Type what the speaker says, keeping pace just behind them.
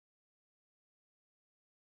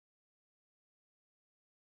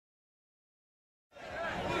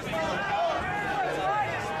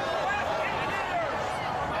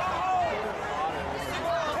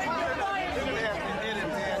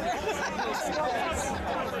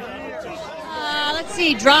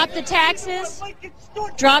see. Drop the taxes,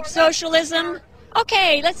 drop socialism.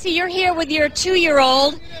 Okay, let's see. You're here with your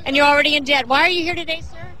 2-year-old, and you're already in debt. Why are you here today,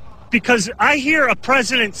 sir? Because I hear a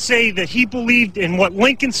president say that he believed in what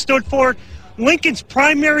Lincoln stood for. Lincoln's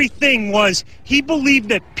primary thing was he believed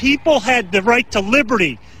that people had the right to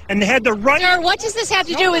liberty. And they had the right... Sir, what does this have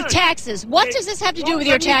to do with taxes? What does this have to do with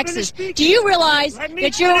your taxes? Do you realize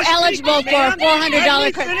that you're eligible for a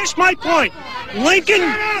 $400 credit? Finish my point.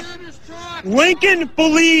 Lincoln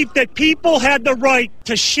believed that people had the right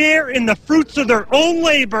to share in the fruits of their own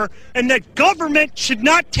labor and that government should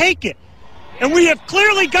not take it. And we have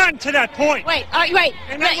clearly gotten to that point. Wait. Did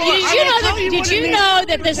you know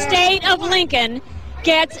that the state of Lincoln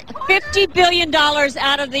gets $50 billion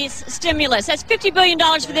out of these stimulus? That's $50 billion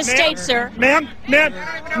for this state, sir. Ma'am,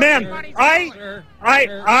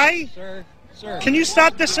 can you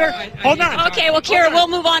stop this, sir? Hold on. Okay, well, Kira, we'll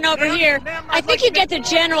move on over here. I think you get the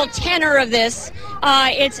general tenor of this.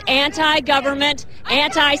 It's anti-government,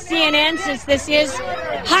 anti-CNN, since this is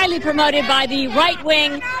highly promoted by the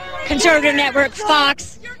right-wing conservative network,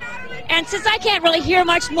 Fox. And since I can't really hear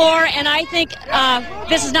much more, and I think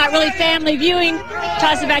this is not really family viewing,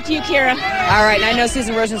 toss it back to you, Kira. All right, and I know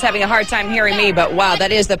Susan Roesgen's having a hard time hearing me, but wow,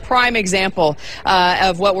 that is the prime example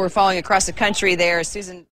of what we're following across the country there.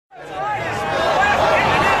 Susan.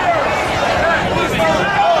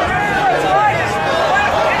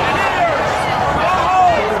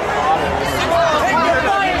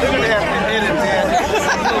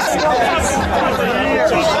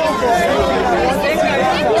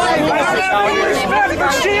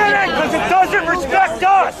 CNN, because it doesn't respect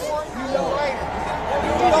us.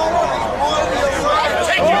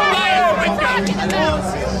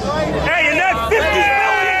 Hey, and that 50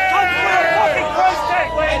 million comes from a fucking price tag,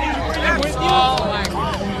 lady. Oh my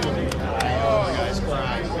God.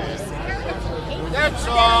 That's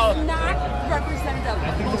all. Not representative of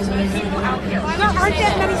most people out here. There aren't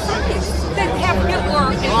that many scientists that have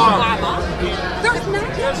Hitler and Obama. There's not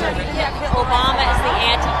that many. Obama is the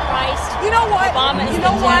Antichrist. You know what? Obama is you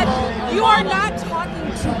know the what? devil. You are not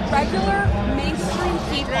talking to regular mainstream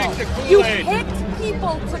people. You picked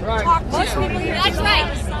people to talk to. Most people here. That's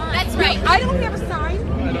right. That's right. I don't have a sign.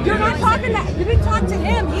 You're not talking to. You didn't talk to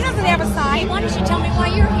him. He doesn't have a sign. Why don't you tell me why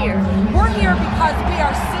you're here? We're here because we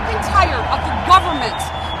are sick and tired of the government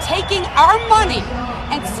taking our money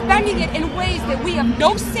and spending it in ways that we have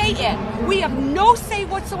no say in. We have no say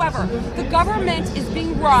whatsoever. The government is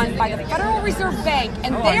being run by the Federal Reserve Bank,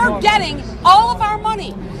 and they are getting all of our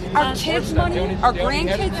money. Our kids' money, our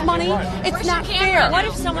grandkids' money. It's not fair. What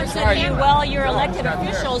if someone said to you, well, your elected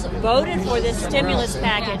officials voted for this stimulus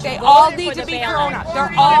package? They all need to be thrown out.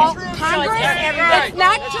 They're all Congress. It's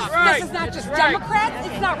not just, this is not just Democrats.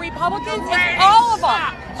 It's not Republicans. It's all of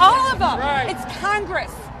them. All of them. It's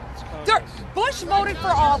Congress. Bush voted for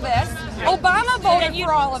all this. Obama voted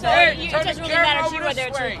for all of it. It doesn't really matter to you whether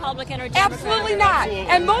it's Republican or Democrat. Absolutely not.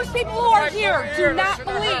 And most people who are here do not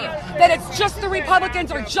believe that it's just the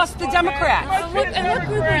Republicans or just the Democrats. And what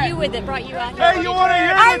group are you with that brought you out here? Hey, you want to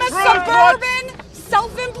hear I'm the a truth? suburban,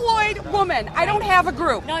 self-employed woman. I don't have a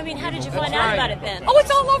group. No, I mean, how did you find out about it then? Oh,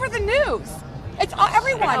 it's all over the news. It's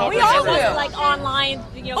everyone. We all do. Like online,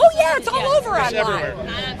 you know. Oh yeah, it's all over online.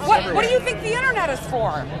 What do you think the internet is for?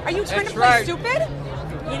 Are you trying to play stupid?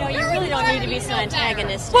 You know, you really don't need to be so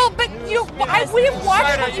antagonistic. Well, but we have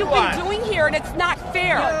watched what you've been doing here, and it's not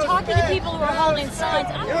fair. Talking to people who are holding signs,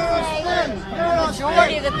 I'm going to say the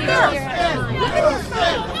majority of the people here have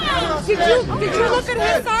signs. Did you look at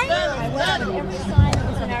his sign? I looked at every sign that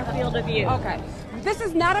was in our field of view. Okay. This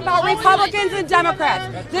is not about Republicans and Democrats.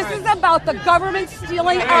 This is about the government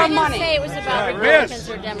stealing our money. I didn't say it was about Republicans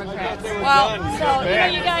or Democrats. Well, so, you know,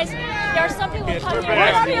 you guys, there are some people who come here.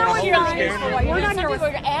 We're not here with signs. We're not here with.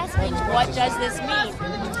 Some people are asking, what does this mean?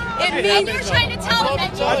 It means You're trying to tell them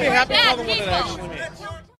that you're bad people.